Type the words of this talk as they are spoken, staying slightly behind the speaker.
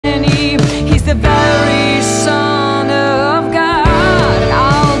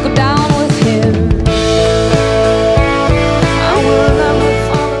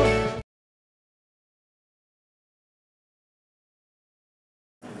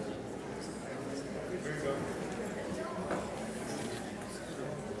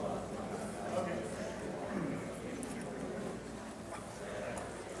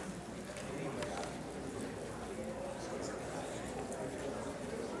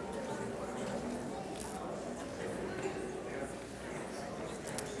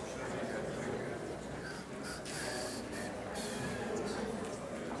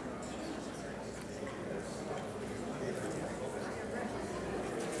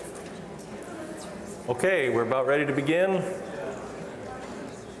Okay, we're about ready to begin.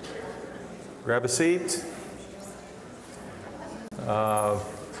 Grab a seat. By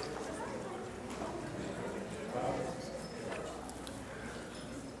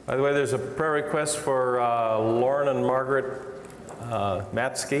the way, there's a prayer request for Lauren and Margaret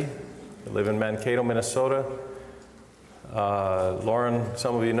Matsky. They live in Mankato, Minnesota. Lauren,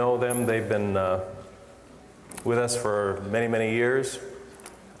 some of you know them. They've been with us for many, many years.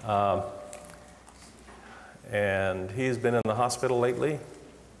 And he's been in the hospital lately,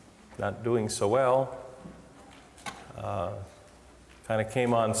 not doing so well. Kind of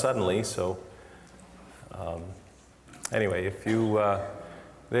came on suddenly, so anyway, if you,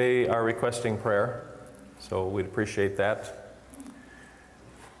 they are requesting prayer, so we'd appreciate that.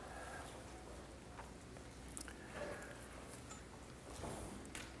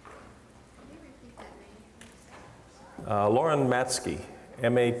 Lauren Matsky,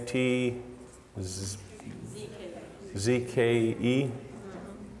 M-A-T-Z-K-E.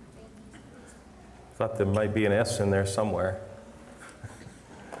 Thought there might be an S in there somewhere.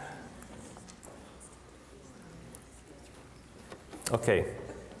 Okay.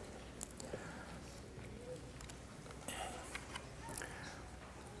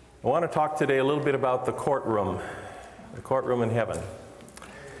 I want to talk today a little bit about the courtroom in heaven.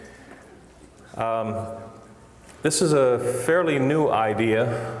 This is a fairly new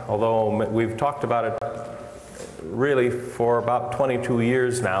idea, although we've talked about it really for about 22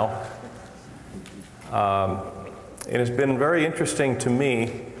 years now. It has been very interesting to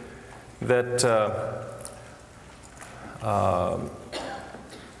me that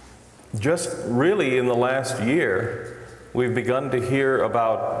just really in the last year, we've begun to hear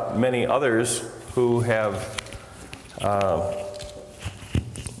about many others who have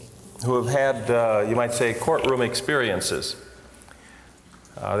had, you might say, courtroom experiences.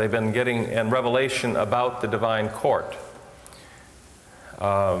 They've been getting a revelation about the divine court.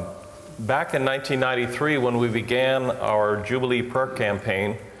 Back in 1993, when we began our Jubilee prayer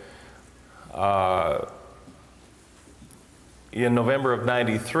campaign, in November of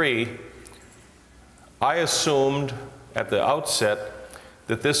 '93, I assumed at the outset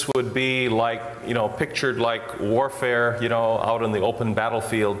that this would be like, you know, pictured like warfare, you know, out in the open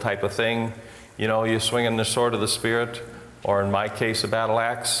battlefield type of thing. You know, you're swinging the sword of the Spirit, or in my case, a battle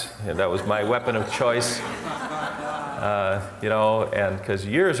axe. And that was my weapon of choice. You know, and because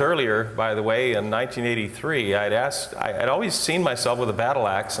years earlier, by the way, in 1983, I'd always seen myself with a battle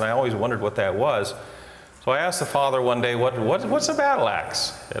axe, and I always wondered what that was. So I asked the Father one day, what's a battle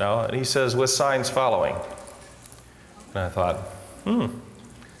axe? You know, and he says, with signs following. And I thought,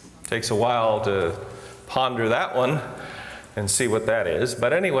 takes a while to ponder that one and see what that is.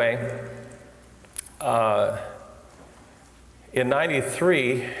 But anyway, in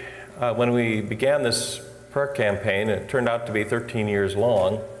 '93, when we began this prayer campaign, it turned out to be 13 years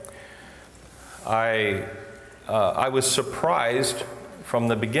long, I was surprised from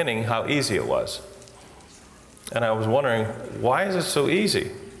the beginning how easy it was. And I was wondering, why is it so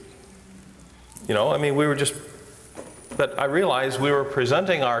easy? You know, I mean, but I realized we were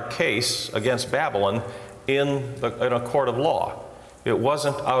presenting our case against Babylon in a court of law. It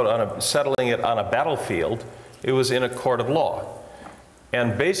wasn't out settling it on a battlefield, it was in a court of law.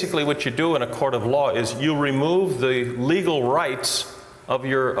 And basically what you do in a court of law is you remove the legal rights of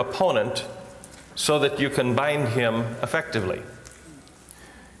your opponent so that you can bind him effectively.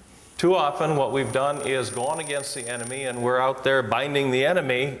 Too often what we've done is gone against the enemy, and we're out there binding the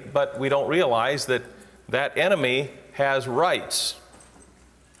enemy, but we don't realize that that enemy has rights.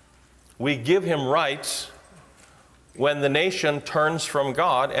 We give him rights when the nation turns from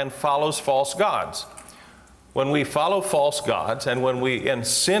God and follows false gods. When we follow false gods, and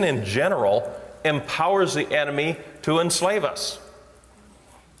sin in general empowers the enemy to enslave us.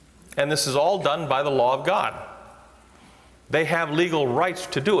 And this is all done by the law of God. They have legal rights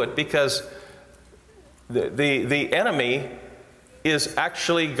to do it because the enemy is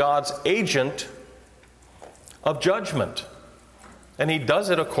actually God's agent of judgment. And he does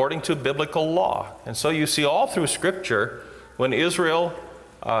it according to biblical law. And so you see all through Scripture, when Israel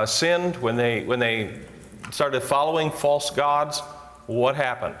sinned, when they started following false gods, what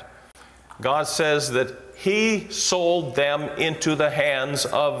happened? God says that he sold them into the hands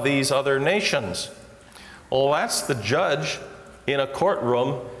of these other nations. Well, that's the judge in a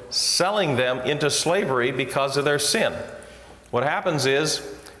courtroom selling them into slavery because of their sin. What happens is,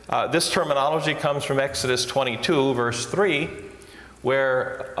 this terminology comes from Exodus 22, verse 3,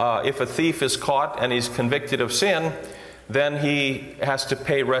 where if a thief is caught and he's convicted of sin, then he has to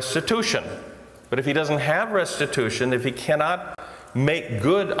pay restitution. But if he doesn't have restitution, if he cannot make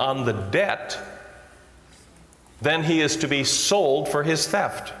good on the debt, then he is to be sold for his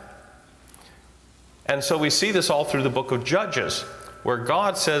theft. And so we see this all through the book of Judges, where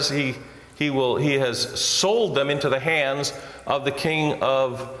God says he has sold them into the hands of the king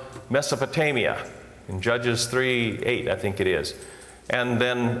of Mesopotamia, in Judges 3:8, I think it is. And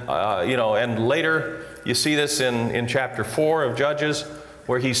then, and later you see this in chapter 4 of Judges,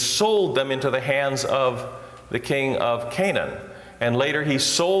 where he sold them into the hands of the king of Canaan. And later he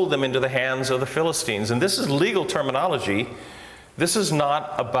sold them into the hands of the Philistines. And this is legal terminology. This is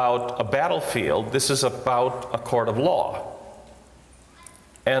not about a battlefield. This is about a court of law.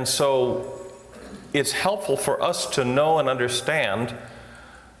 And so it's helpful for us to know and understand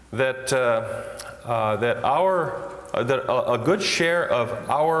that, a good share of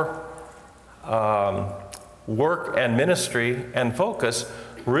our work and ministry and focus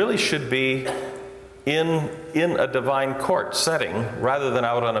really should be in a divine court setting rather than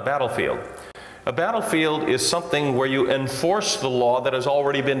out on a battlefield. A battlefield is something where you enforce the law that has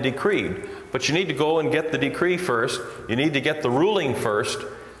already been decreed. But you need to go and get the decree first. You need to get the ruling first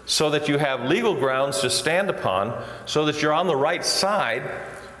so that you have legal grounds to stand upon, so that you're on the right side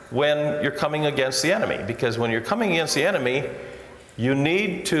when you're coming against the enemy. Because when you're coming against the enemy, you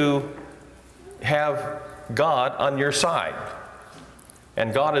need to have God on your side.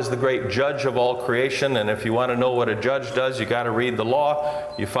 And God is the great judge of all creation, and if you want to know what a judge does, you got to read the law.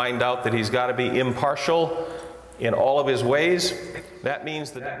 You find out that he's got to be impartial in all of his ways. That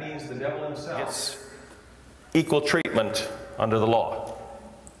means the devil himself gets equal treatment under the law.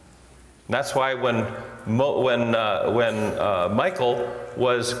 And that's why when Michael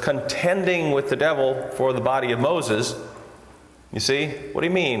was contending with the devil for the body of Moses, you see, what do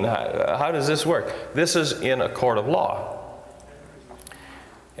you mean? How does this work? This is in a court of law.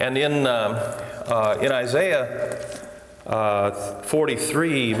 And in Isaiah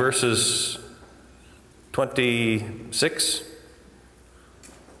 43, verses 26,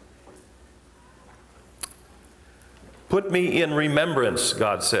 put me in remembrance,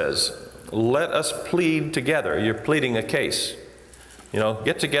 God says. Let us plead together. You're pleading a case.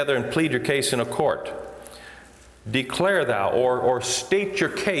 Get together and plead your case in a court. Declare thou, or state your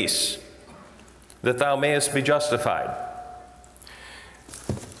case, that thou mayest be justified.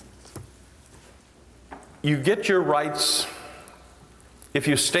 You get your rights if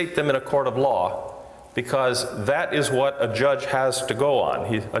you state them in a court of law, because that is what a judge has to go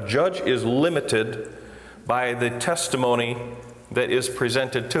on. A judge is limited by the testimony that is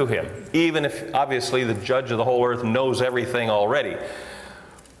presented to him, even if obviously the judge of the whole earth knows everything already.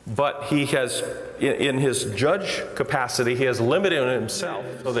 But he has, in his judge capacity, he has limited himself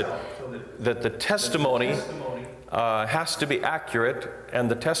so that the testimony has to be accurate, and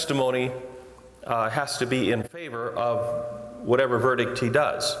the testimony has to be in favor of whatever verdict he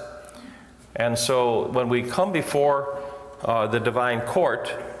does. And so when we come before the divine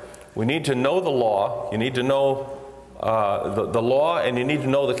court, we need to know the law. You need to know the law, and you need to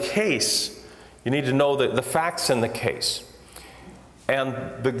know the case. You need to know the facts in the case.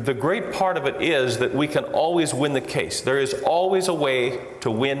 And the great part of it is that we can always win the case. There is always a way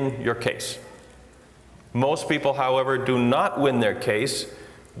to win your case. Most people, however, do not win their case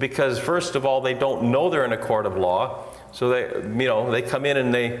because, first of all, they don't know they're in a court of law. So they come in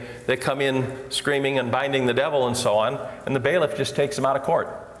and they come in screaming and binding the devil and so on, and the bailiff just takes them out of court.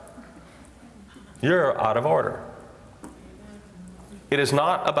 You're out of order. It is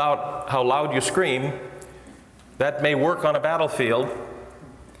not about how loud you scream. That may work on a battlefield,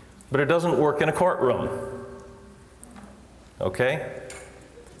 but it doesn't work in a courtroom. Okay?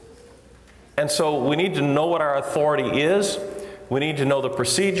 And so we need to know what our authority is. We need to know the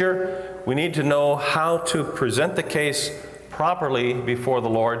procedure. We need to know how to present the case properly before the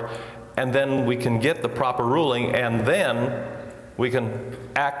Lord, and then we can get the proper ruling, and then we can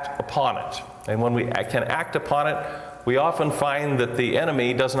act upon it. And when we can act upon it, we often find that the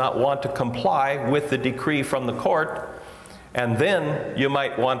enemy does not want to comply with the decree from the court, and then you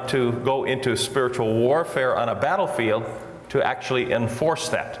might want to go into spiritual warfare on a battlefield to actually enforce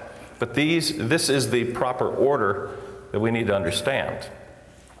that. But this is the proper order that we need to understand.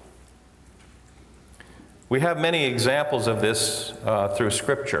 We have many examples of this through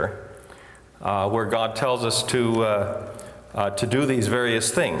Scripture, where God tells us to do these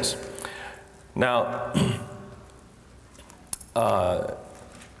various things. Now,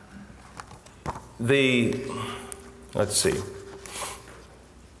 let's see.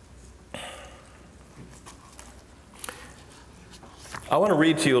 I want to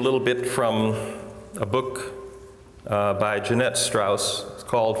read to you a little bit from a book by Jeanette Strauss. It's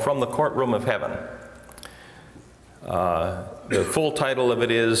called From the Courtroom of Heaven. The full title of it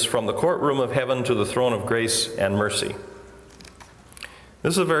is From the Courtroom of Heaven to the Throne of Grace and Mercy.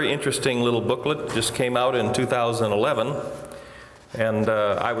 This is a very interesting little booklet. It just came out in 2011, and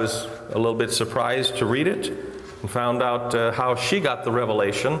I was a little bit surprised to read it and found out how she got the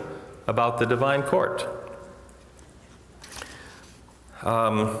revelation about the divine court.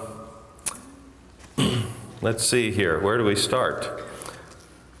 Let's see here. Where do we start?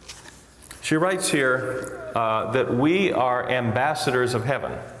 She writes here that we are ambassadors of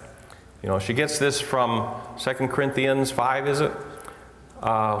heaven. You know, she gets this from 2 Corinthians 5, is it?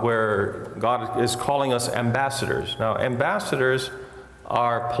 Where God is calling us ambassadors. Now, ambassadors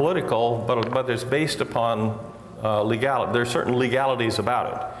are political, but it's based upon legality. There are certain legalities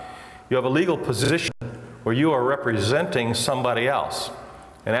about it. You have a legal position where you are representing somebody else.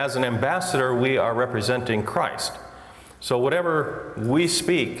 And as an ambassador, we are representing Christ. So whatever we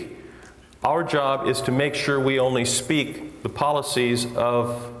speak, our job is to make sure we only speak the policies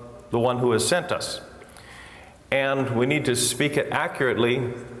of the one who has sent us. And we need to speak it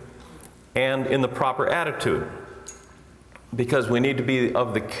accurately and in the proper attitude, because we need to be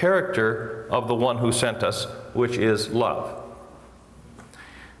of the character of the one who sent us, which is love.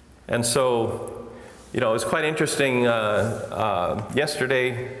 And so, you know, it's quite interesting.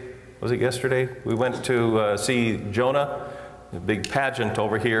 Yesterday, was it yesterday? We went to see Jonah, a big pageant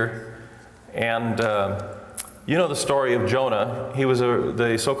over here. And you know the story of Jonah. He was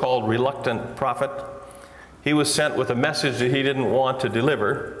the so-called reluctant prophet. He was sent with a message that he didn't want to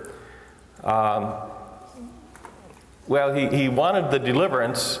deliver. Well, he wanted the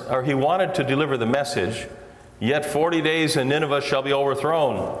deliverance, or he wanted to deliver the message, yet 40 days and Nineveh shall be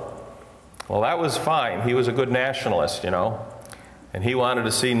overthrown. Well, that was fine. He was a good nationalist, you know, and he wanted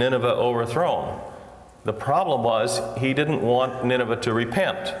to see Nineveh overthrown. The problem was he didn't want Nineveh to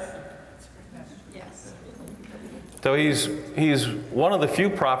repent. So he's one of the few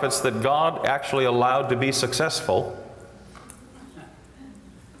prophets that God actually allowed to be successful.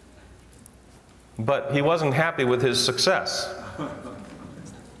 But he wasn't happy with his success.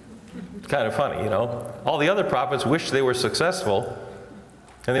 It's kind of funny, you know. All the other prophets wished they were successful,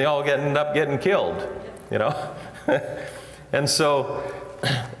 and they all end up getting killed, you know. And so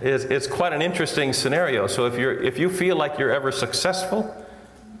it's quite an interesting scenario. So if you feel like you're ever successful,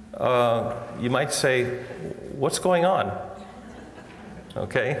 you might say, what's going on?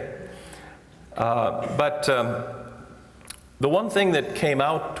 Okay? But the one thing that came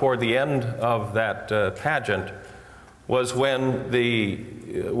out toward the end of that pageant was when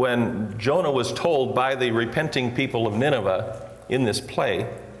Jonah was told by the repenting people of Nineveh in this play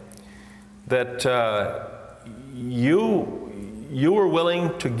that you were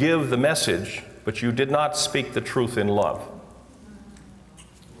willing to give the message, but you did not speak the truth in love.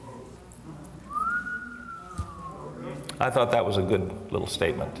 I thought that was a good little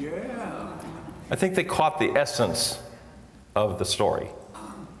statement. Yeah. I think they caught the essence of the story.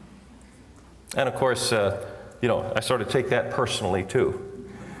 And of course, you know, I sort of take that personally too,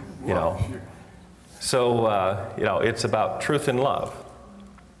 you know. So, you know, it's about truth and love.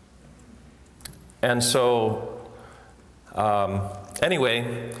 And so,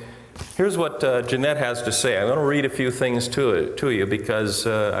 anyway, here's what Jeanette has to say. I'm going to read a few things to you because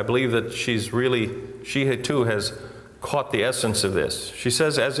I believe that she too has caught the essence of this. She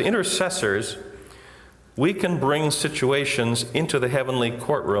says, as intercessors, we can bring situations into the heavenly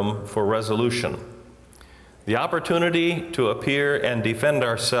courtroom for resolution. The opportunity to appear and defend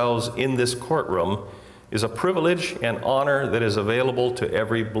ourselves in this courtroom is a privilege and honor that is available to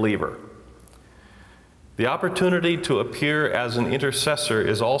every believer. The opportunity to appear as an intercessor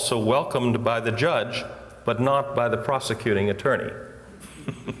is also welcomed by the judge, but not by the prosecuting attorney.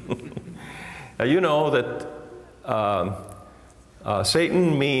 Now, you know that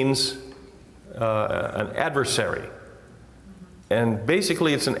Satan means an adversary. And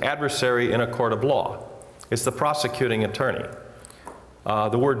basically it's an adversary in a court of law. It's the prosecuting attorney.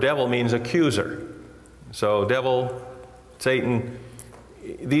 The word devil means accuser. So devil, Satan,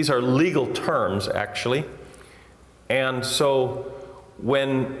 these are legal terms actually. And so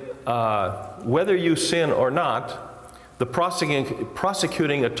whether you sin or not, the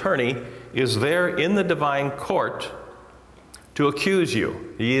prosecuting attorney is there in the divine court to accuse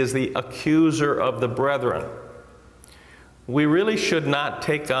you. He is the accuser of the brethren. We really should not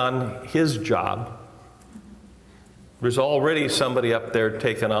take on his job. There's already somebody up there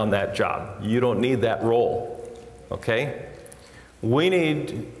taking on that job. You don't need that role, okay? We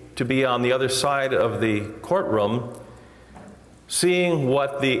need to be on the other side of the courtroom, seeing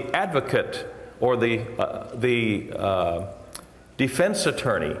what the advocate or the defense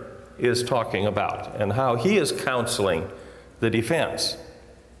attorney is talking about and how he is counseling the defense.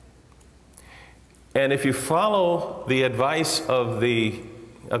 And if you follow the advice of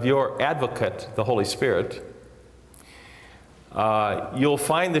your advocate, the Holy Spirit, you'll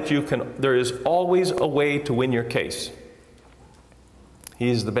find that there is always a way to win your case.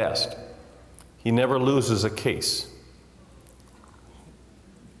 He's the best. He never loses a case.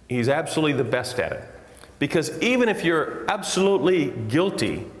 He's absolutely the best at it. Because even if you're absolutely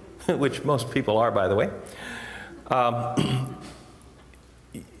guilty, which most people are, by the way,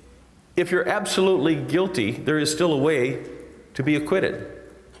 if you're absolutely guilty, there is still a way to be acquitted.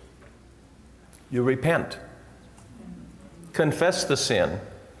 You repent, confess the sin,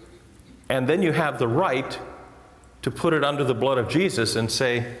 and then you have the right to put it under the blood of Jesus and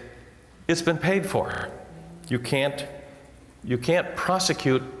say, it's been paid for. You can't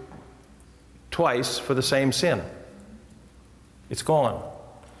prosecute twice for the same sin. It's gone.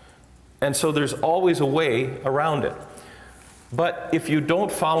 And so there's always a way around it. But if you don't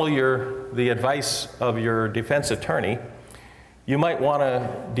follow the advice of your defense attorney, you might want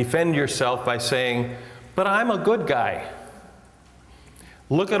to defend yourself by saying, but I'm a good guy.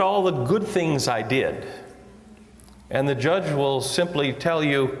 Look at all the good things I did. And the judge will simply tell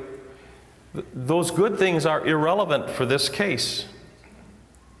you, those good things are irrelevant for this case.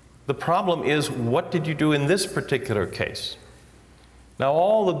 The problem is, what did you do in this particular case? Now,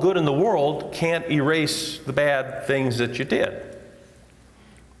 all the good in the world can't erase the bad things that you did.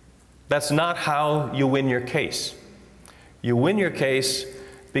 That's not how you win your case. You win your case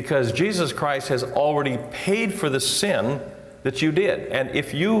because Jesus Christ has already paid for the sin that you did. And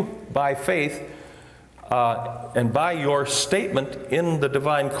if you, by faith, and by your statement in the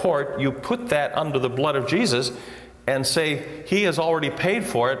divine court, you put that under the blood of Jesus and say, he has already paid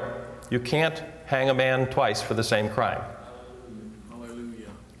for it, you can't hang a man twice for the same crime. Hallelujah.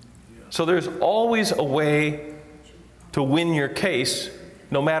 So there's always a way to win your case,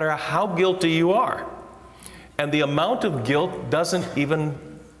 no matter how guilty you are. And the amount of guilt doesn't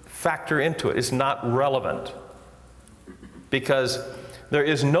even factor into it. It's not relevant. Because there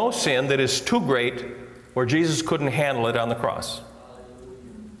is no sin that is too great where Jesus couldn't handle it on the cross.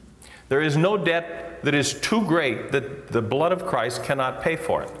 There is no debt that is too great that the blood of Christ cannot pay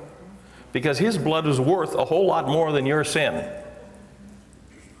for it. Because his blood is worth a whole lot more than your sin.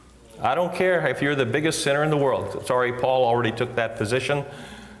 I don't care if you're the biggest sinner in the world. Sorry, Paul already took that position.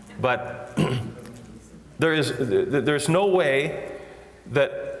 But there's no way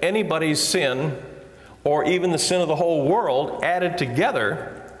that anybody's sin, or even the sin of the whole world added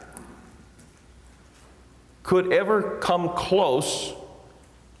together, could ever come close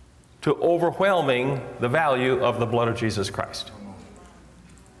to overwhelming the value of the blood of Jesus Christ.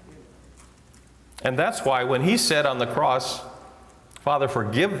 And that's why when he said on the cross, Father,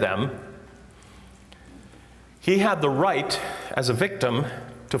 forgive them, he had the right as a victim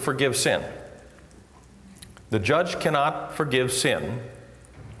to forgive sin. The judge cannot forgive sin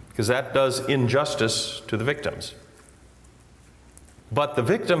because that does injustice to the victims. But the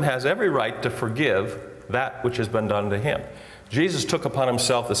victim has every right to forgive that which has been done to him. Jesus took upon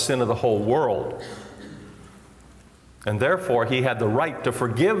himself the sin of the whole world. And therefore, he had the right to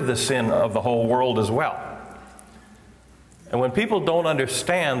forgive the sin of the whole world as well. And when people don't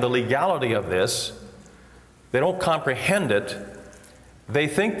understand the legality of this, they don't comprehend it, they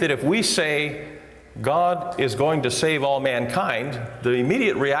think that if we say God is going to save all mankind, the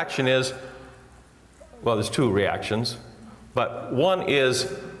immediate reaction is, well, there's two reactions, but one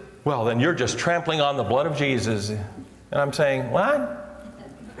is, well, then you're just trampling on the blood of Jesus. And I'm saying, what?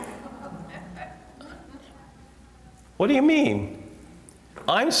 What do you mean?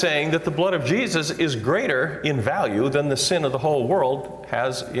 I'm saying that the blood of Jesus is greater in value than the sin of the whole world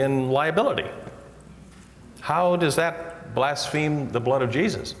has in liability. How does that blaspheme the blood of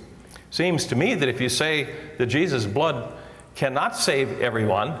Jesus? Seems to me that if you say that Jesus' blood cannot save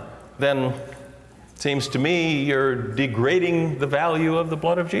everyone, then it seems to me you're degrading the value of the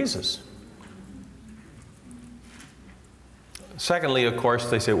blood of Jesus. Secondly, of course,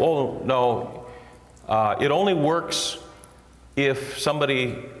 they say, well, no, it only works if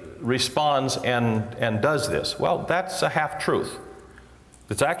somebody responds and does this. Well, that's a half-truth.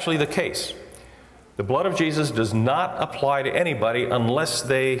 It's actually the case. The blood of Jesus does not apply to anybody unless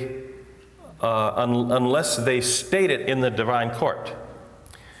they state it in the divine court.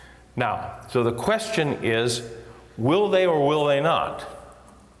 Now, so the question is, will they or will they not?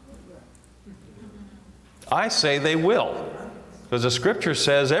 I say they will. Because the scripture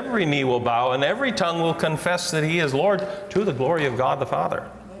says every knee will bow and every tongue will confess that he is Lord to the glory of God the Father.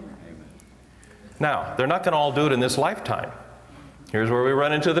 Now, they're not going to all do it in this lifetime. Here's where we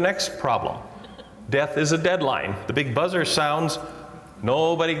run into the next problem. Death is a deadline. The big buzzer sounds,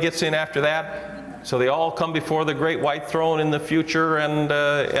 nobody gets in after that, so they all come before the great white throne in the future,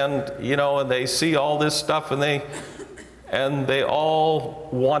 and you know, and they see all this stuff, and they all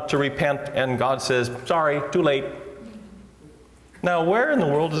want to repent, and God says, sorry, too late. Now, where in the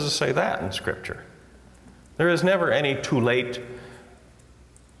world does it say that in Scripture? There is never any too late.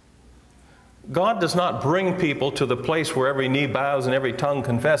 God does not bring people to the place where every knee bows and every tongue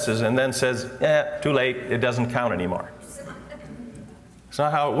confesses and then says, too late, it doesn't count anymore. It's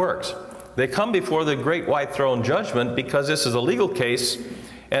not how it works. They come before the great white throne judgment because this is a legal case,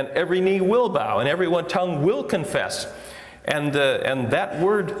 and every knee will bow and every one tongue will confess. And that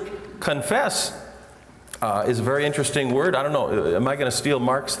word confess is a very interesting word. I don't know, am I going to steal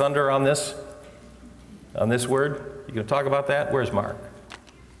Mark's thunder on this word? You going to talk about that? Where's Mark?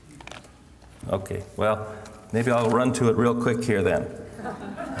 Okay, well, maybe I'll run to it real quick here then.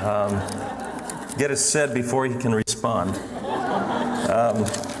 Get it said before he can respond.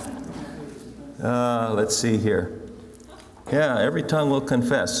 Let's see here. Yeah, every tongue will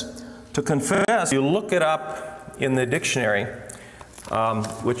confess. To confess, you look it up in the dictionary,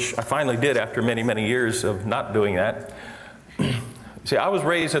 which I finally did after many, many years of not doing that. See, I was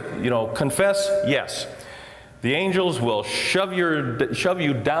raised at, confess, yes. The angels will shove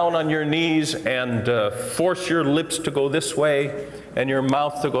you down on your knees and force your lips to go this way and your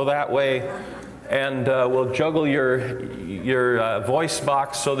mouth to go that way, and will juggle your voice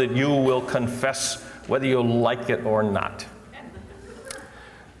box so that you will confess whether you like it or not,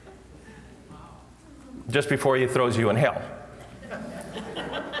 just before he throws you in hell.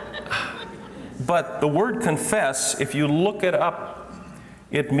 But the word confess, if you look it up,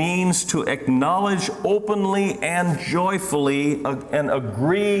 it means to acknowledge openly and joyfully and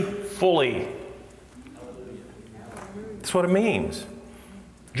agree fully. That's what it means.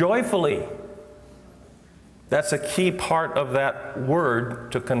 Joyfully. That's a key part of that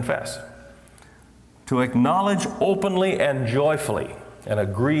word, to confess. To acknowledge openly and joyfully and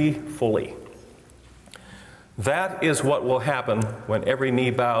agree fully. That is what will happen when every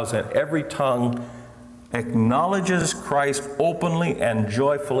knee bows and every tongue acknowledges Christ openly and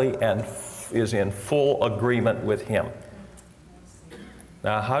joyfully and is in full agreement with Him.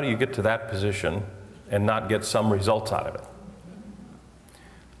 Now, how do you get to that position and not get some results out of it?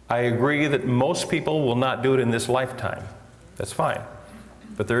 I agree that most people will not do it in this lifetime. That's fine.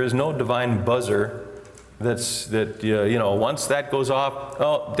 But there is no divine buzzer once that goes off,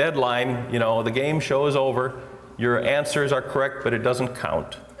 oh, deadline, the game show is over. Your answers are correct, but it doesn't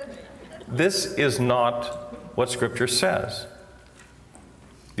count. This is not what Scripture says.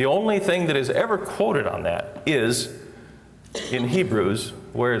 The only thing that is ever quoted on that is in Hebrews,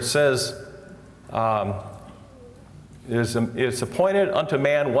 where it says, it's appointed unto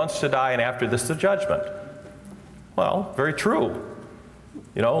man once to die, and after this the judgment. Well, very true.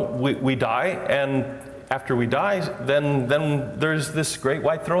 We die, and after we die, then there's this great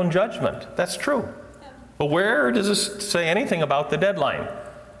white throne judgment. That's true. But where does this say anything about the deadline?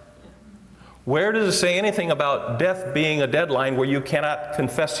 Where does it say anything about death being a deadline where you cannot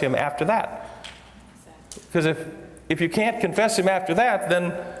confess Him after that? Because if you can't confess Him after that,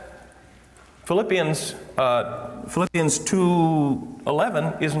 then Philippians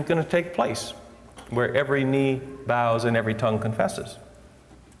 2:11 isn't going to take place, where every knee bows and every tongue confesses.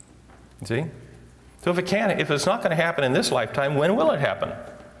 You see? So if it's not going to happen in this lifetime, when will it happen?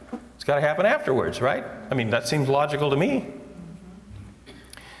 It's got to happen afterwards, right? I mean, that seems logical to me.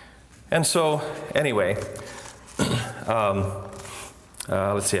 And so, anyway,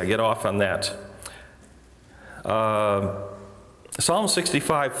 let's see, I get off on that. Psalm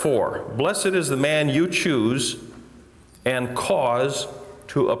 65:4, blessed is the man you choose and cause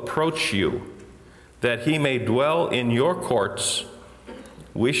to approach you, that he may dwell in your courts.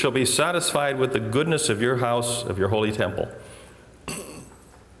 We shall be satisfied with the goodness of your house, of your holy temple.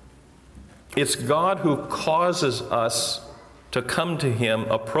 It's God who causes us to come to Him,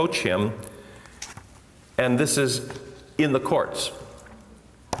 approach Him, and this is in the courts.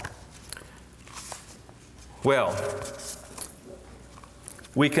 Well,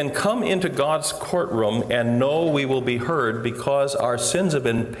 we can come into God's courtroom and know we will be heard because our sins have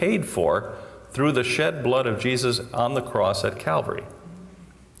been paid for through the shed blood of Jesus on the cross at Calvary.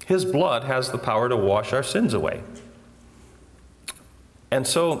 His blood has the power to wash our sins away. And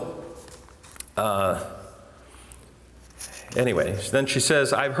so, anyway, then she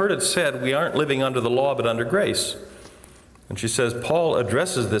says, I've heard it said we aren't living under the law but under grace. And she says, Paul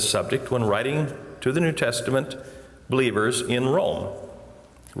addresses this subject when writing to the New Testament believers in Rome.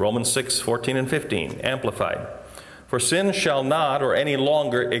 Romans 6:14 and 15, Amplified. For sin shall not or any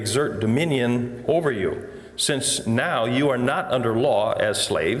longer exert dominion over you, since now you are not under law as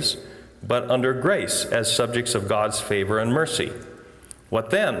slaves, but under grace as subjects of God's favor and mercy.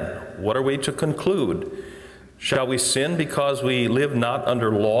 What then? What are we to conclude? Shall we sin because we live not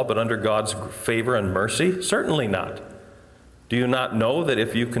under law, but under God's favor and mercy? Certainly not. Do you not know that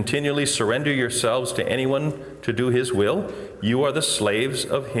if you continually surrender yourselves to anyone to do his will, you are the slaves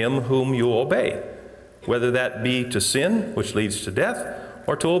of him whom you obey, whether that be to sin, which leads to death,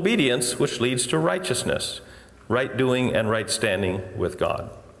 or to obedience, which leads to righteousness, right doing and right standing with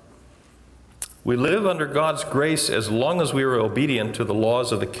God. We live under God's grace as long as we are obedient to the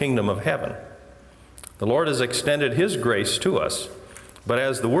laws of the kingdom of heaven. The Lord has extended his grace to us, but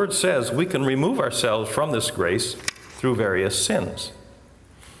as the word says, we can remove ourselves from this grace through various sins.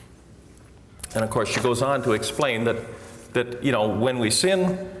 And of course, she goes on to explain that when we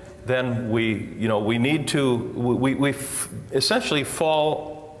sin, then we need to, we essentially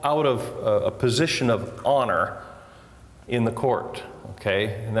fall out of a position of honor in the court,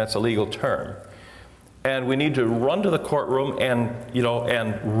 okay? And that's a legal term. And we need to run to the courtroom and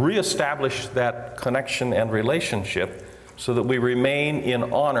reestablish that connection and relationship so that we remain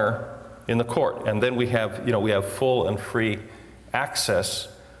in honor in the court. And then we have full and free access,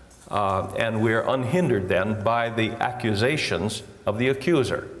 and we're unhindered then by the accusations of the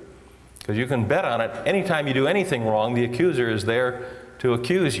accuser. Because you can bet on it, anytime you do anything wrong, the accuser is there to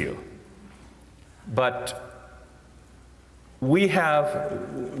accuse you. But we have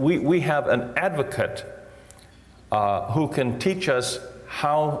an advocate who can teach us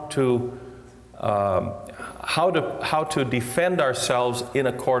how to defend ourselves in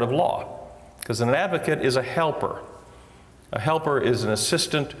a court of law. Because an advocate is a helper. A helper is an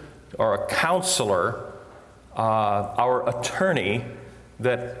assistant or a counselor, our attorney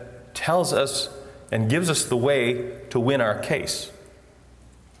that tells us and gives us the way to win our case.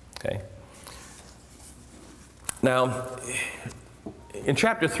 Okay. Now, in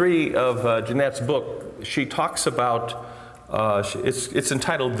chapter 3 of Jeanette's book, she talks about, it's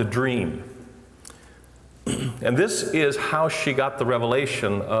entitled The Dream. And this is how she got the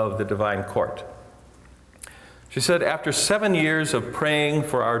revelation of the divine court. She said, after 7 years of praying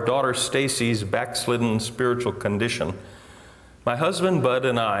for our daughter Stacy's backslidden spiritual condition, my husband Bud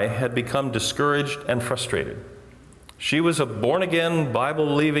and I had become discouraged and frustrated. She was a born-again,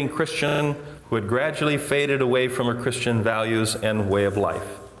 Bible-believing Christian who had gradually faded away from her Christian values and way of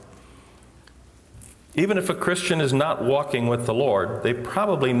life. Even if a Christian is not walking with the Lord, they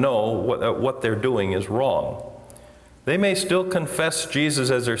probably know what they're doing is wrong. They may still confess Jesus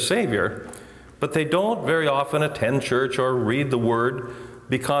as their Savior, but they don't very often attend church or read the Word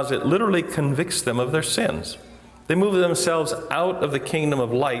because it literally convicts them of their sins. They move themselves out of the kingdom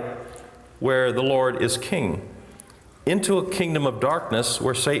of light where the Lord is king, into a kingdom of darkness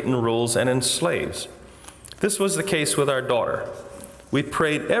where Satan rules and enslaves. This was the case with our daughter. We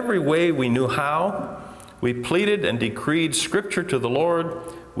prayed every way we knew how. We pleaded and decreed Scripture to the Lord.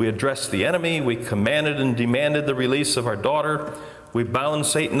 We addressed the enemy. We commanded and demanded the release of our daughter. We bound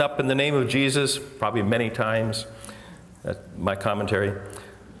Satan up in the name of Jesus, probably many times. That's my commentary.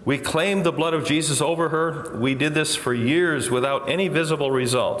 We claimed the blood of Jesus over her. We did this for years without any visible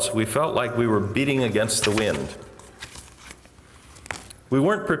results. We felt like we were beating against the wind. We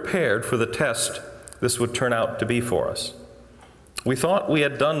weren't prepared for the test this would turn out to be for us. We thought we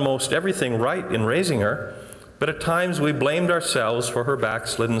had done most everything right in raising her, but at times we blamed ourselves for her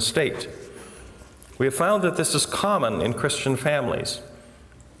backslidden state. We have found that this is common in Christian families.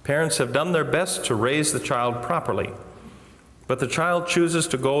 Parents have done their best to raise the child properly, but the child chooses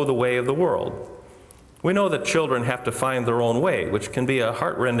to go the way of the world. We know that children have to find their own way, which can be a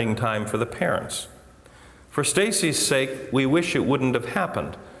heart-rending time for the parents. For Stacy's sake, we wish it wouldn't have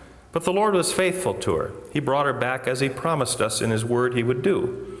happened, but the Lord was faithful to her. He brought her back as He promised us in His Word He would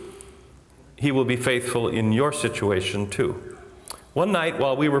do. He will be faithful in your situation too. One night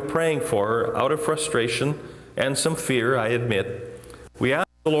while we were praying for her, out of frustration and some fear, I admit, we asked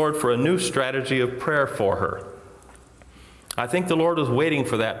the Lord for a new strategy of prayer for her. I think the Lord was waiting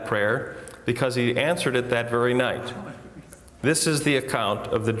for that prayer because He answered it that very night. This is the account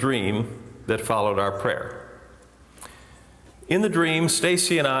of the dream that followed our prayer. In the dream,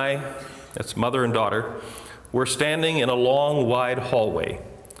 Stacy and I, that's mother and daughter, were standing in a long, wide hallway.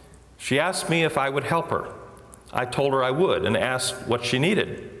 She asked me if I would help her. I told her I would and asked what she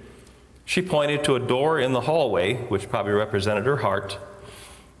needed. She pointed to a door in the hallway, which probably represented her heart,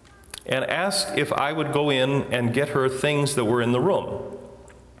 and asked if I would go in and get her things that were in the room.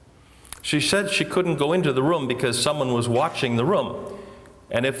 She said she couldn't go into the room because someone was watching the room,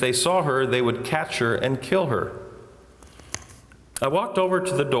 and if they saw her, they would catch her and kill her. I walked over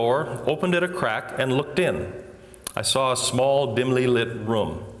to the door, opened it a crack, and looked in. I saw a small, dimly lit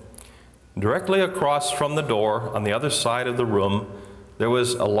room. Directly across from the door, on the other side of the room, there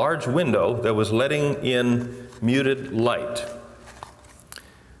was a large window that was letting in muted light.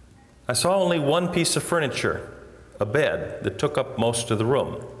 I saw only one piece of furniture, a bed that took up most of the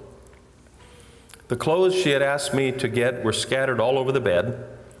room. The clothes she had asked me to get were scattered all over the bed,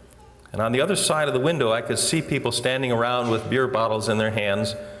 and on the other side of the window I could see people standing around with beer bottles in their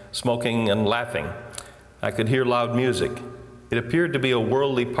hands, smoking and laughing. I could hear loud music. It appeared to be a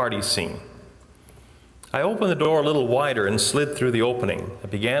worldly party scene. I opened the door a little wider and slid through the opening. I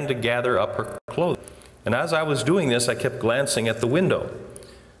began to gather up her clothing, and as I was doing this, I kept glancing at the window.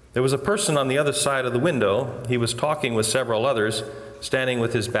 There was a person on the other side of the window. He was talking with several others, standing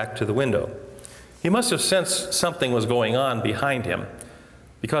with his back to the window. He must have sensed something was going on behind him,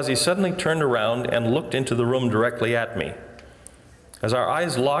 because he suddenly turned around and looked into the room directly at me. As our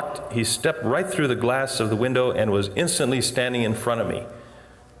eyes locked, he stepped right through the glass of the window and was instantly standing in front of me.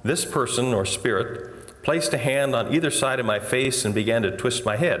 This person, or spirit, placed a hand on either side of my face and began to twist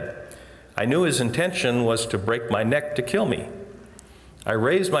my head. I knew his intention was to break my neck to kill me. I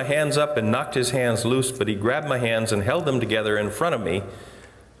raised my hands up and knocked his hands loose, but he grabbed my hands and held them together in front of me,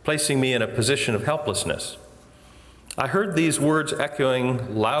 placing me in a position of helplessness. I heard these words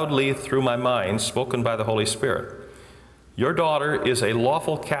echoing loudly through my mind, spoken by the Holy Spirit. Your daughter is a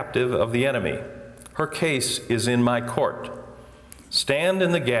lawful captive of the enemy. Her case is in my court. Stand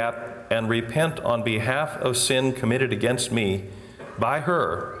in the gap and repent on behalf of sin committed against me by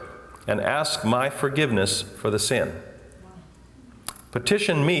her, and ask my forgiveness for the sin.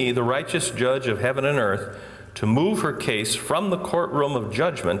 Petition me, the righteous judge of heaven and earth, to move her case from the courtroom of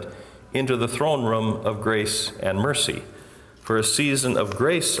judgment into the throne room of grace and mercy, for a season of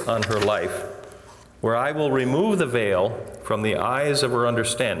grace on her life, where I will remove the veil from the eyes of her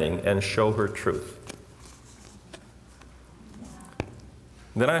understanding and show her truth.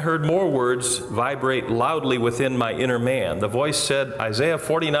 Then I heard more words vibrate loudly within my inner man. The voice said, Isaiah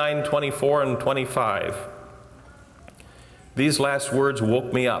 49, 24, and 25. These last words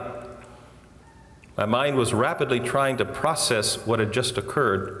woke me up. My mind was rapidly trying to process what had just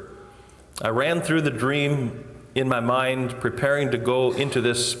occurred. I ran through the dream in my mind, preparing to go into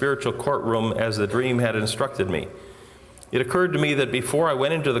this spiritual courtroom as the dream had instructed me. It occurred to me that before I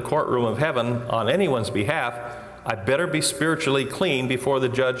went into the courtroom of heaven on anyone's behalf, I'd better be spiritually clean before the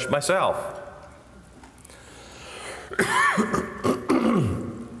judge myself.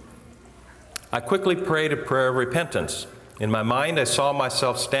 I quickly prayed a prayer of repentance. In my mind, I saw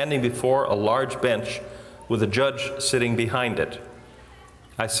myself standing before a large bench with a judge sitting behind it.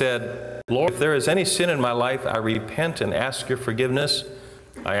 I said, Lord, if there is any sin in my life, I repent and ask your forgiveness.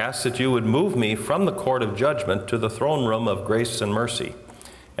 I ask that you would move me from the court of judgment to the throne room of grace and mercy,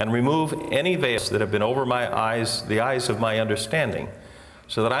 and remove any veils that have been over my eyes, the eyes of my understanding,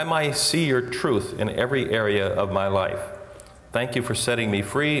 so that I might see your truth in every area of my life. Thank you for setting me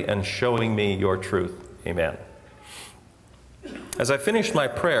free and showing me your truth. Amen. As I finished my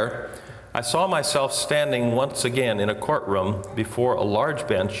prayer, I saw myself standing once again in a courtroom before a large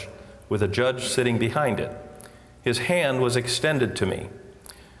bench with a judge sitting behind it. His hand was extended to me.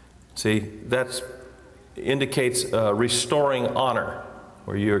 See, that indicates restoring honor,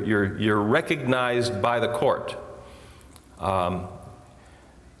 where you're recognized by the court. I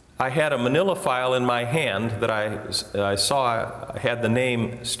had a manila file in my hand that I saw had the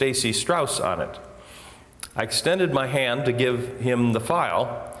name Stacy Strauss on it. I extended my hand to give him the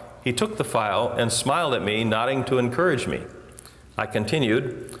file. He took the file and smiled at me, nodding to encourage me. I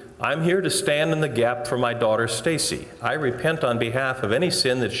continued, I'm here to stand in the gap for my daughter Stacy. I repent on behalf of any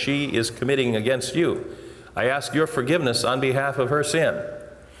sin that she is committing against you. I ask your forgiveness on behalf of her sin.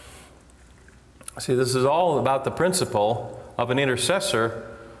 See, this is all about the principle of an intercessor,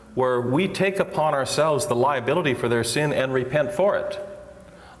 where we take upon ourselves the liability for their sin and repent for it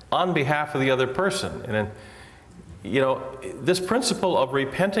on behalf of the other person. And you know, this principle of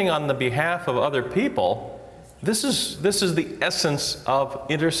repenting on the behalf of other people, this is the essence of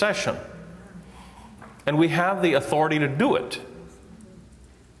intercession. And we have the authority to do it.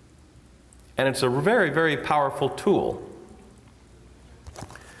 And it's a very, very powerful tool.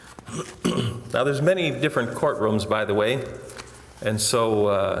 Now, there's many different courtrooms, by the way. And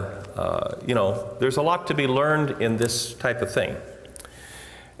so, you know, there's a lot to be learned in this type of thing.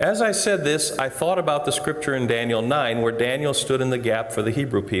 As I said this, I thought about the scripture in Daniel 9, where Daniel stood in the gap for the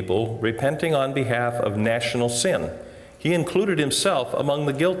Hebrew people, repenting on behalf of national sin. He included himself among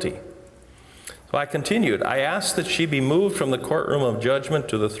the guilty. So I continued, I asked that she be moved from the courtroom of judgment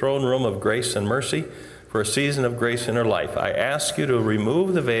to the throne room of grace and mercy, for a season of grace in her life. I ask you to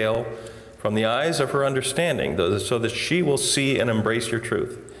remove the veil from the eyes of her understanding, so that she will see and embrace your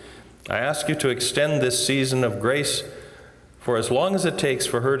truth. I ask you to extend this season of grace for as long as it takes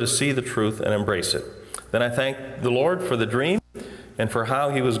for her to see the truth and embrace it. Then I thank the Lord for the dream and for how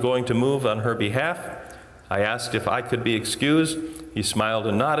he was going to move on her behalf. I asked if I could be excused. He smiled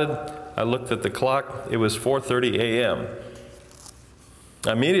and nodded. I looked at the clock. It was 4:30 a.m.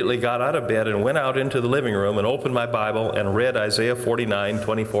 I immediately got out of bed and went out into the living room and opened my Bible and read Isaiah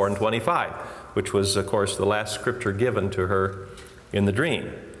 49:24 and 25, which was, of course, the last scripture given to her in the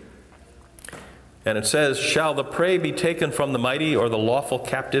dream. And it says, "Shall the prey be taken from the mighty, or the lawful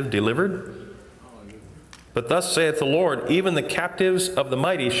captive delivered? But thus saith the Lord, even the captives of the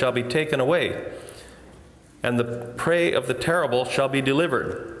mighty shall be taken away, and the prey of the terrible shall be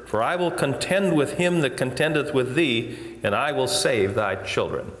delivered. For I will contend with him that contendeth with thee, and I will save thy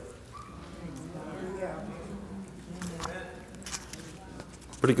children."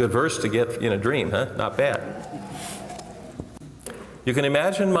 Pretty good verse to get in a dream, huh? Not bad. You can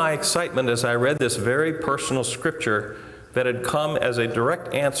imagine my excitement as I read this very personal scripture that had come as a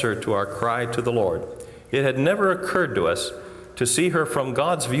direct answer to our cry to the Lord. It had never occurred to us to see her from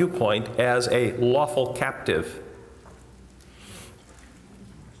God's viewpoint as a lawful captive.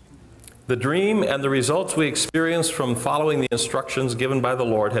 The dream and the results we experienced from following the instructions given by the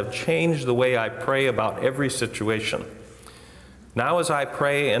Lord have changed the way I pray about every situation. Now as I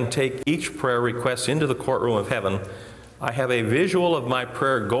pray and take each prayer request into the courtroom of heaven, I have a visual of my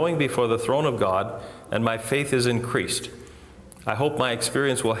prayer going before the throne of God, and my faith is increased. I hope my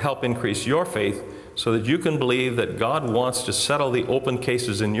experience will help increase your faith so that you can believe that God wants to settle the open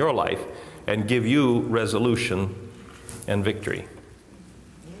cases in your life and give you resolution and victory.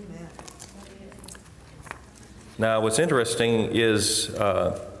 Amen. Now, what's interesting is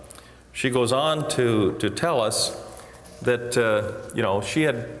she goes on to tell us that, she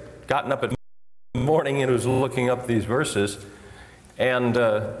had gotten up at morning and was looking up these verses and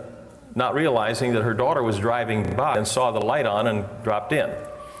not realizing that her daughter was driving by and saw the light on and dropped in.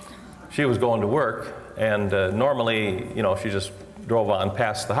 She was going to work, and normally, she just drove on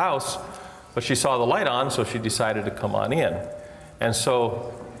past the house, but she saw the light on, so she decided to come on in. And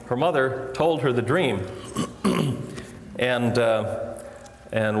so her mother told her the dream, and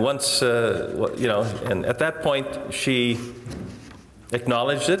once, and at that point she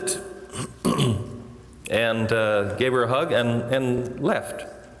acknowledged it and gave her a hug and left.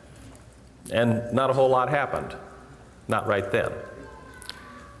 And not a whole lot happened, not right then.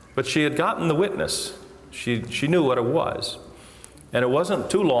 But she had gotten the witness. She knew what it was. And it wasn't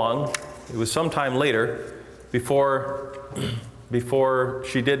too long, it was sometime later, before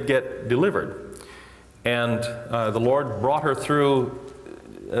she did get delivered. And the Lord brought her through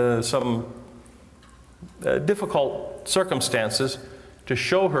some difficult circumstances to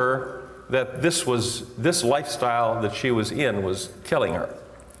show her that this lifestyle that she was in was killing her.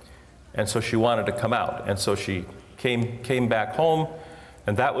 And so she wanted to come out. And so she came back home,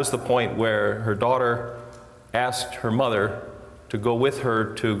 and that was the point where her daughter asked her mother to go with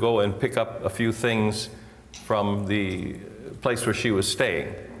her to go and pick up a few things from the place where she was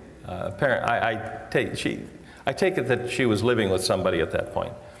staying. I take it that she was living with somebody at that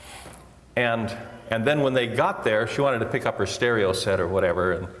point. And then when they got there, she wanted to pick up her stereo set or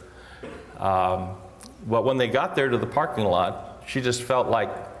whatever. And, but when they got there to the parking lot, she just felt like,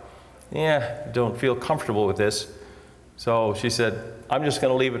 don't feel comfortable with this. So she said, I'm just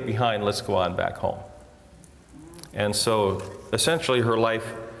going to leave it behind. Let's go on back home. And so essentially her life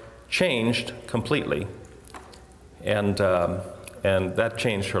changed completely. And that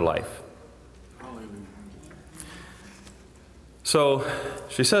changed her life. So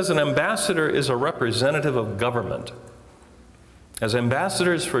she says an ambassador is a representative of government. As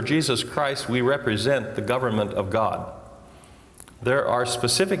ambassadors for Jesus Christ, we represent the government of God. There are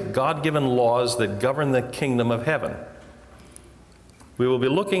specific God-given laws that govern the kingdom of heaven. We will be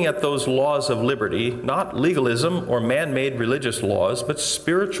looking at those laws of liberty, not legalism or man-made religious laws, but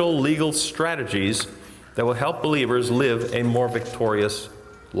spiritual legal strategies that will help believers live a more victorious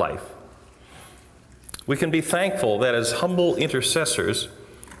life. We can be thankful that as humble intercessors,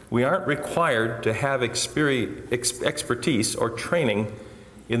 we aren't required to have expertise or training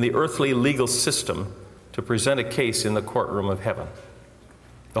in the earthly legal system to present a case in the courtroom of heaven.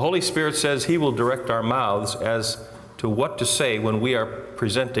 The Holy Spirit says He will direct our mouths as to what to say when we are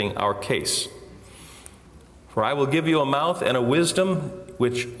presenting our case. For I will give you a mouth and a wisdom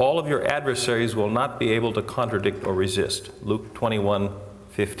which all of your adversaries will not be able to contradict or resist. Luke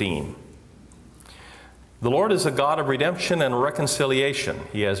 21:15. The Lord is a God of redemption and reconciliation.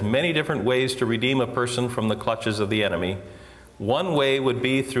 He has many different ways to redeem a person from the clutches of the enemy. One way would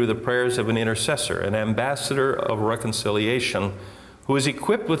be through the prayers of an intercessor, an ambassador of reconciliation, who is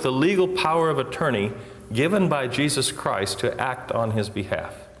equipped with the legal power of attorney given by Jesus Christ to act on his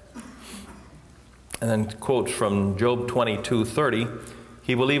behalf. And then quotes from Job 22:30,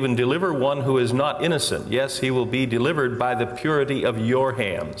 he will even deliver one who is not innocent. Yes, he will be delivered by the purity of your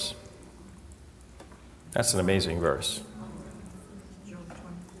hands. That's an amazing verse.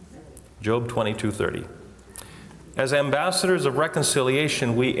 Job 22:30. As ambassadors of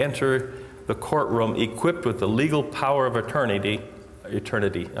reconciliation, we enter the courtroom equipped with the legal power of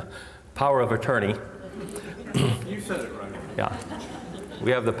power of attorney. You said it right. Yeah.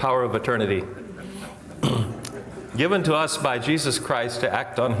 We have the power of eternity given to us by Jesus Christ to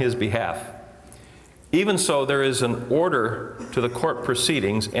act on his behalf. Even so, there is an order to the court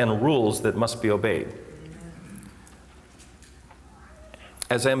proceedings and rules that must be obeyed.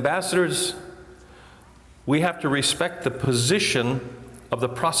 As ambassadors, we have to respect the position of the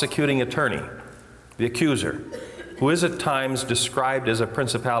prosecuting attorney, the accuser, who is at times described as a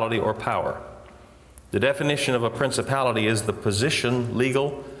principality or power. The definition of a principality is the position,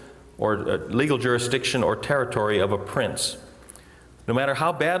 legal jurisdiction or territory of a prince. No matter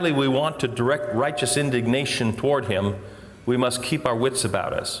how badly we want to direct righteous indignation toward him, we must keep our wits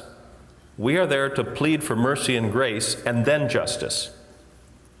about us. We are there to plead for mercy and grace and then justice.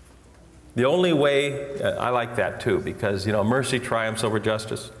 The only way, I like that too, because, mercy triumphs over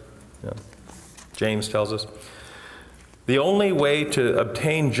justice. James tells us. The only way to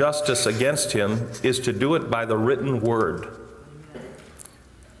obtain justice against him is to do it by the written word.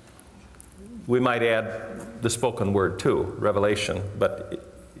 We might add the spoken word too, revelation, but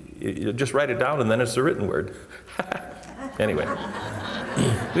you just write it down and then it's the written word. Anyway,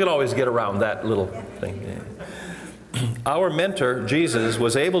 we can always get around that little thing. Our mentor, Jesus,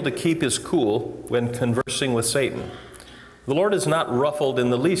 was able to keep his cool when conversing with Satan. The Lord is not ruffled in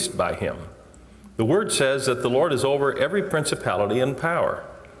the least by him. The Word says that the Lord is over every principality and power.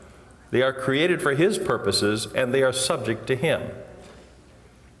 They are created for his purposes and they are subject to him.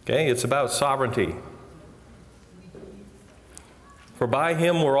 Okay, it's about sovereignty. For by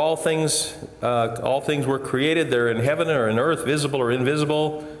him were all things were created. They're in heaven or in earth, visible or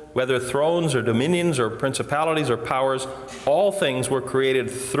invisible, whether thrones or dominions or principalities or powers, all things were created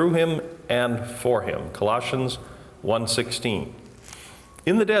through him and for him. Colossians 1:16.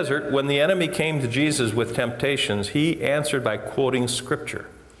 In the desert, when the enemy came to Jesus with temptations, he answered by quoting Scripture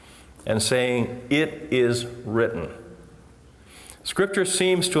and saying, "It is written." Scripture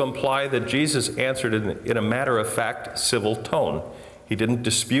seems to imply that Jesus answered in a matter-of-fact, civil tone. He didn't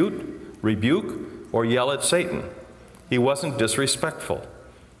dispute, rebuke, or yell at Satan. He wasn't disrespectful.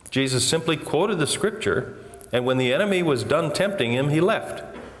 Jesus simply quoted the Scripture, and when the enemy was done tempting him, he left.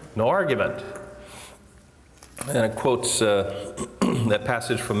 No argument. And it quotes that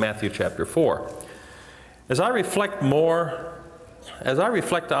passage from Matthew chapter 4. As I reflect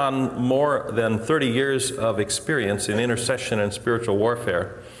on more than 30 years of experience in intercession and spiritual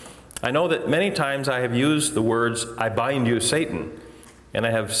warfare, I know that many times I have used the words, "I bind you, Satan," and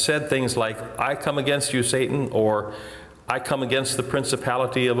I have said things like, "I come against you, Satan," or "I come against the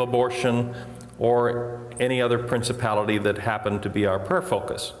principality of abortion," or any other principality that happened to be our prayer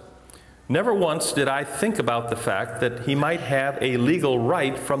focus. Never once did I think about the fact that he might have a legal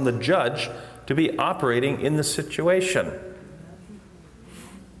right from the judge to be operating in the situation.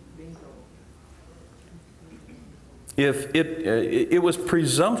 If it was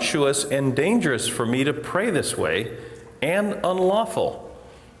presumptuous and dangerous for me to pray this way, and unlawful.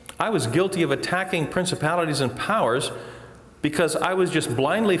 I was guilty of attacking principalities and powers because I was just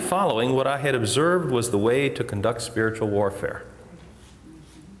blindly following what I had observed was the way to conduct spiritual warfare.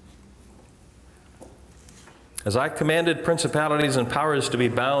 As I commanded principalities and powers to be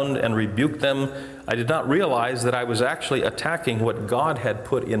bound and rebuked them, I did not realize that I was actually attacking what God had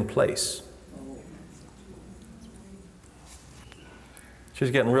put in place.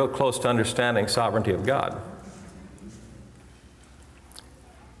 She's getting real close to understanding sovereignty of God.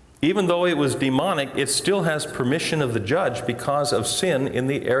 Even though it was demonic, it still has permission of the judge because of sin in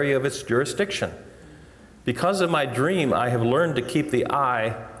the area of its jurisdiction. Because of my dream, I have learned to keep the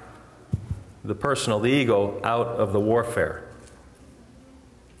I, the personal, the ego, out of the warfare.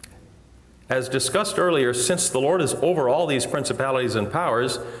 As discussed earlier, since the Lord is over all these principalities and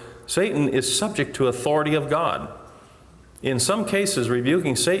powers, Satan is subject to authority of God. In some cases,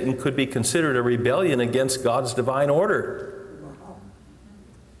 rebuking Satan could be considered a rebellion against God's divine order.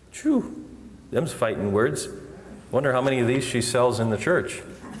 Phew, them's fighting words. Wonder how many of these she sells in the church.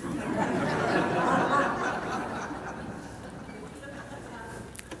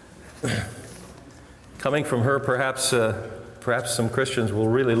 coming from her, perhaps some Christians will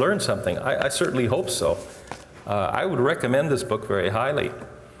really learn something. I certainly hope so. I would recommend this book very highly.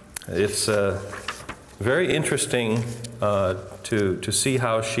 It's very interesting to see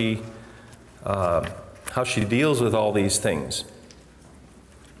how she deals with all these things.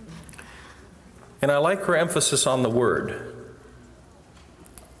 And I like her emphasis on the Word.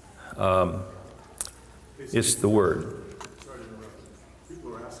 It's the Word. Sorry to interrupt.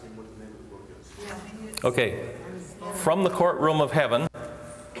 People are asking what the name of the book is. Okay. From the Courtroom of Heaven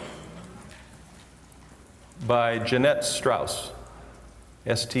by Jeanette Strauss.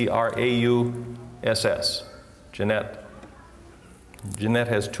 S-T-R-A-U-S-S. Jeanette. Jeanette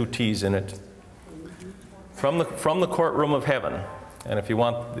has 2 T's in it. From the Courtroom of Heaven. And if you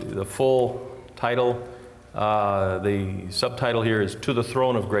want the full title, the subtitle here is To the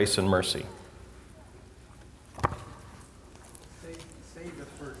Throne of Grace and Mercy. Say the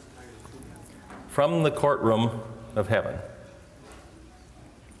first title. From the Courtroom of Heaven.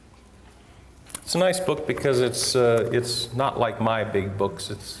 It's a nice book because it's not like my big books.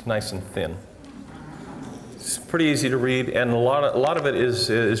 It's nice and thin. It's pretty easy to read, and a lot of it is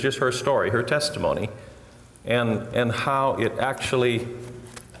just her story, her testimony, and how it actually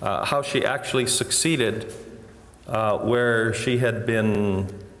how she actually succeeded where she had been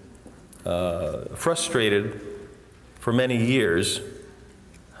frustrated for many years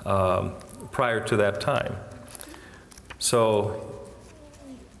prior to that time. So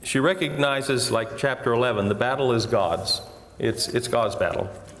she recognizes, like chapter 11, the battle is God's. It's God's battle.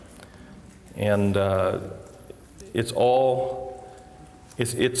 And it's all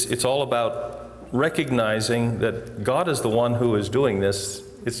about recognizing that God is the one who is doing this.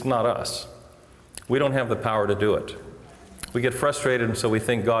 It's not us. We don't have the power to do it. We get frustrated, and so we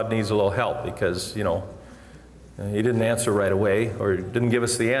think God needs a little help because, you know, He didn't answer right away or didn't give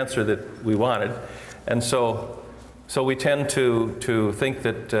us the answer that we wanted. And so we tend to think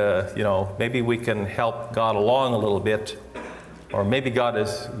that, you know, maybe we can help God along a little bit, or maybe God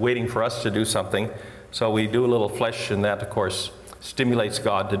is waiting for us to do something. So we do a little flesh, and that, of course, stimulates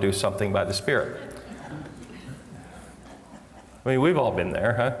God to do something by the Spirit. I mean, we've all been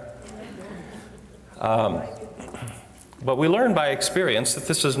there, huh? But we learn by experience that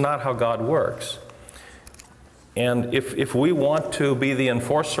this is not how God works. And if we want to be the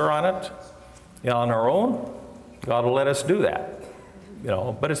enforcer on it, you know, on our own, God will let us do that. You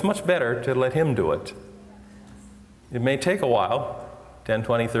know, but it's much better to let Him do it. It may take a while, 10,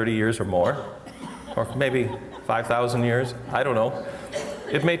 20, 30 years or more, or maybe 5,000 years, I don't know.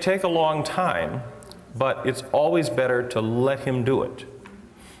 It may take a long time, but it's always better to let Him do it.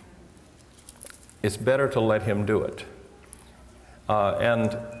 It's better to let Him do it.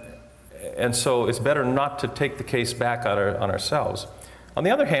 And so it's better not to take the case back on ourselves. On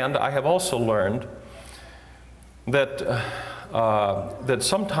the other hand, I have also learned that, that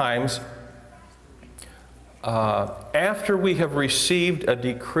sometimes after we have received a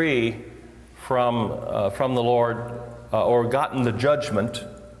decree from the Lord or gotten the judgment,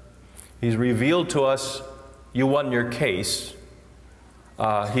 He's revealed to us, you won your case.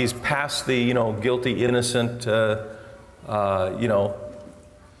 He's passed the, you know, guilty, innocent, you know,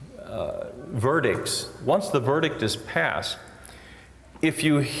 verdicts. Once the verdict is passed, if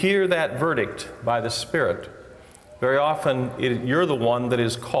you hear that verdict by the Spirit, very often you're the one that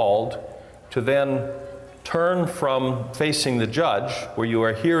is called to then turn from facing the judge, where you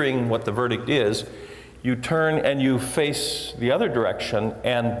are hearing what the verdict is. You turn and you face the other direction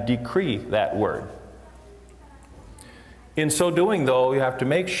and decree that word. In so doing, though, you have to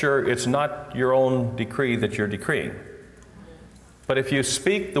make sure it's not your own decree that you're decreeing. But if you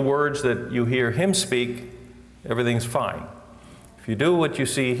speak the words that you hear Him speak, everything's fine. If you do what you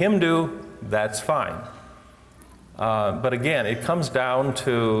see Him do, that's fine. But again, it comes down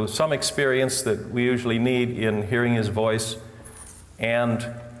to some experience that we usually need in hearing His voice, and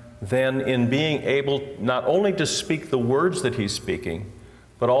then in being able not only to speak the words that He's speaking,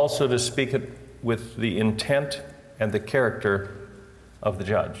 but also to speak it with the intent and the character of the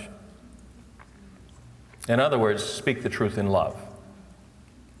judge. In other words, speak the truth in love.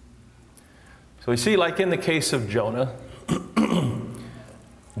 So we see, like in the case of Jonah,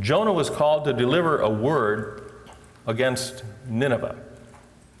 Jonah was called to deliver a word against Nineveh.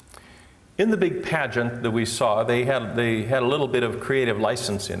 In the big pageant that we saw, they had a little bit of creative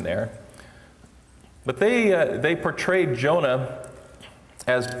license in there. But they portrayed Jonah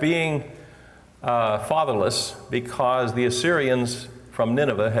as being fatherless because the Assyrians from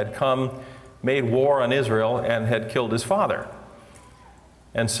Nineveh had come, made war on Israel, and had killed his father.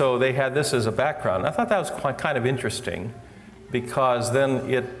 And so they had this as a background. I thought that was kind of interesting, because then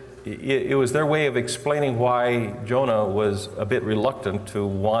it was their way of explaining why Jonah was a bit reluctant to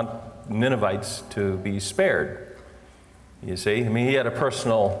want Ninevites to be spared. You see, I mean, he had a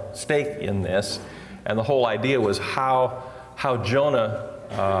personal stake in this, and the whole idea was how Jonah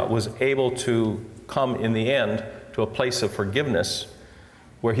was able to come in the end to a place of forgiveness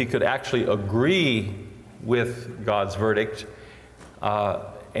where he could actually agree with God's verdict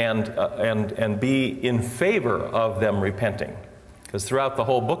and be in favor of them repenting. Because throughout the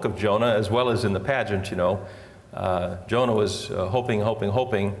whole book of Jonah, as well as in the pageant, you know, Jonah was hoping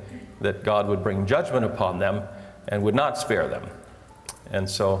that God would bring judgment upon them and would not spare them. And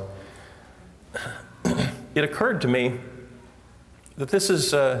so it occurred to me that this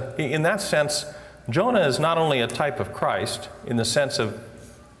is, in that sense, Jonah is not only a type of Christ in the sense of,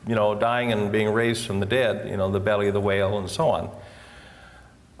 you know, dying and being raised from the dead, you know, the belly of the whale and so on.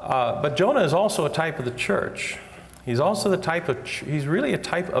 But Jonah is also a type of the church. He's also the type of, he's really a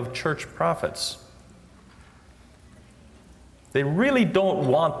type of church prophets. They really don't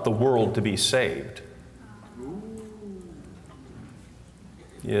want the world to be saved.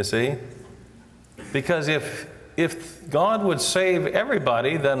 You see? Because if God would save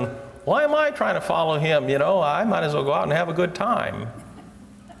everybody, then why am I trying to follow him? You know, I might as well go out and have a good time.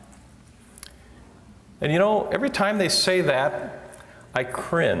 And you know, every time they say that, I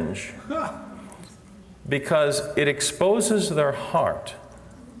cringe. Because it exposes their heart.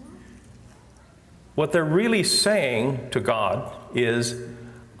 What they're really saying to God is,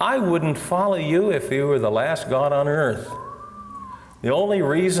 I wouldn't follow you if you were the last God on earth. The only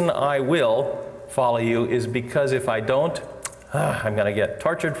reason I will follow you is because if I don't, I'm going to get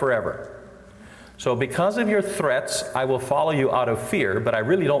tortured forever. So because of your threats, I will follow you out of fear, but I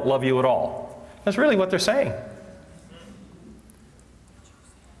really don't love you at all. That's really what they're saying.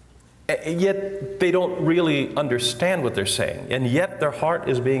 Yet they don't really understand what they're saying, and yet their heart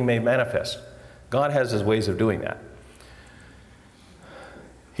is being made manifest. God has his ways of doing that.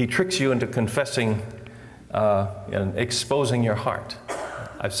 He tricks you into confessing and exposing your heart.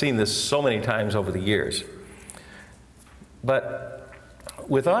 I've seen this so many times over the years. But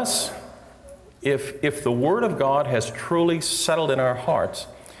with us, if the Word of God has truly settled in our hearts,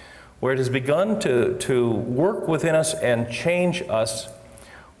 where it has begun to work within us and change us,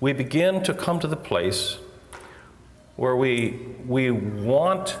 we begin to come to the place where we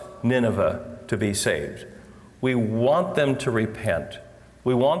want Nineveh to be saved. We want them to repent.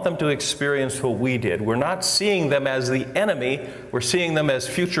 We want them to experience what we did. We're not seeing them as the enemy, we're seeing them as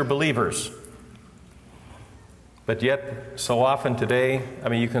future believers. But yet, so often today, I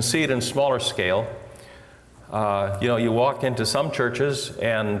mean, you can see it in smaller scale. You know, you walk into some churches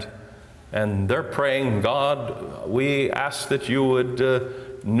and they're praying, God, we ask that you would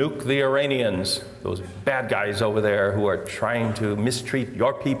nuke the Iranians, those bad guys over there who are trying to mistreat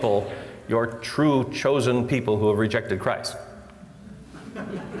your people, your true chosen people who have rejected Christ.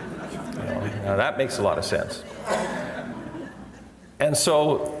 Now that makes a lot of sense. And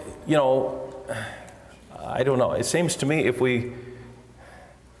so, you know, I don't know. It seems to me if we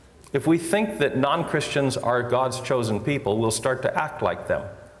think that non-Christians are God's chosen people, we'll start to act like them.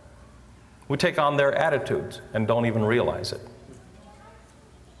 We take on their attitudes and don't even realize it.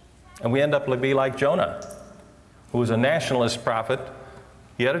 And we end up to be like Jonah, who was a nationalist prophet.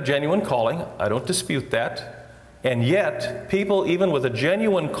 He had a genuine calling. I don't dispute that. And yet, people, even with a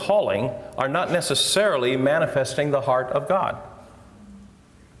genuine calling, are not necessarily manifesting the heart of God.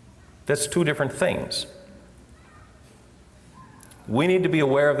 That's two different things. We need to be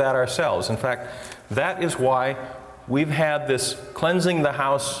aware of that ourselves. In fact, that is why we've had this Cleansing the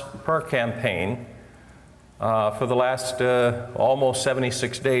House prayer campaign for the last almost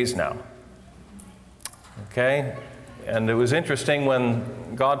 76 days now. Okay? And it was interesting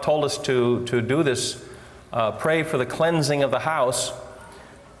when God told us to do this, pray for the cleansing of the house.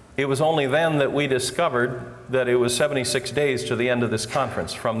 It was only then that we discovered that it was 76 days to the end of this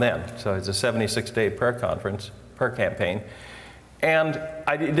conference from then. So it's a 76-day prayer campaign. And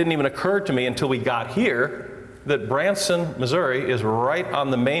it didn't even occur to me until we got here that Branson, Missouri is right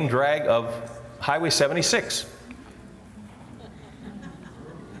on the main drag of Highway 76.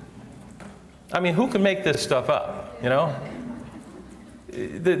 I mean, who can make this stuff up, you know?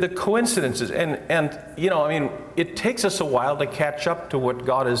 The coincidences, and you know, I mean, it takes us a while to catch up to what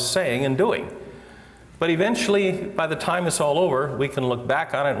God is saying and doing. But eventually, by the time it's all over, we can look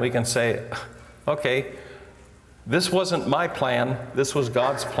back on it and we can say, okay, this wasn't my plan, this was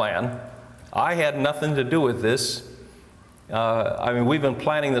God's plan. I had nothing to do with this. I mean, we've been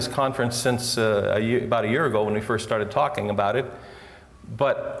planning this conference since about a year ago when we first started talking about it.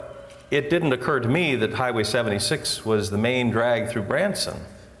 But it didn't occur to me that Highway 76 was the main drag through Branson.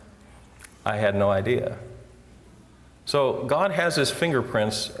 I had no idea. So God has his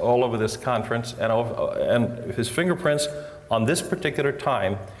fingerprints all over this conference and his fingerprints on this particular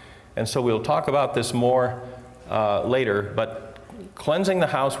time. And so we'll talk about this more later, but cleansing the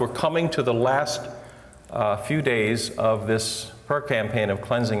house, we're coming to the last few days of this prayer campaign of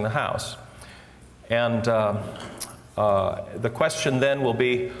cleansing the house. And the question then will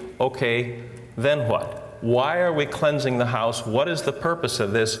be, okay, then what? Why are we cleansing the house? What is the purpose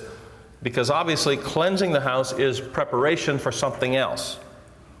of this? Because obviously cleansing the house is preparation for something else.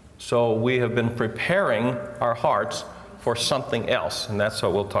 So we have been preparing our hearts for something else, and that's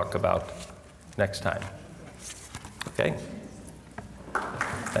what we'll talk about next time. Okay?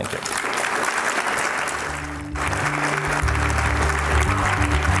 Thank you.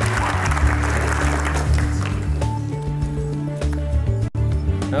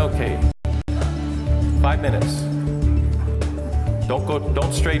 Okay. 5 minutes.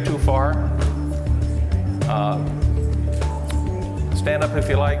 Don't stray too far. Stand up if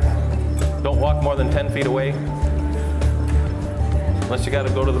you like. Don't walk more than 10 feet away. Unless you got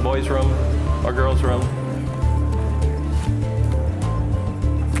to go to the boys' room or girls' room.